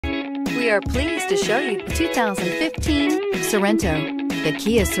We are pleased to show you the 2015 Sorento. The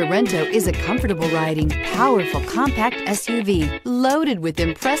Kia Sorento is a comfortable riding, powerful compact SUV loaded with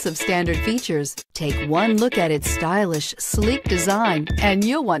impressive standard features. Take one look at its stylish, sleek design and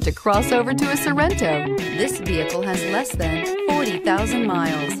you'll want to cross over to a Sorento. This vehicle has less than 40,000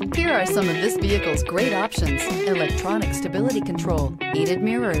 miles. Here are some of this vehicle's great options: electronic stability control, heated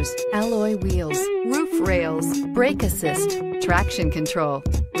mirrors, alloy wheels, roof rails, brake assist, traction control,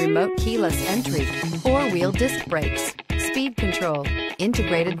 remote keyless entry, four-wheel disc brakes, speed control,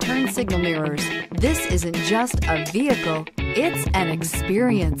 integrated turn signal mirrors. This isn't just a vehicle, it's an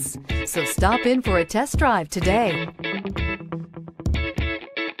experience. So stop in for a test drive today.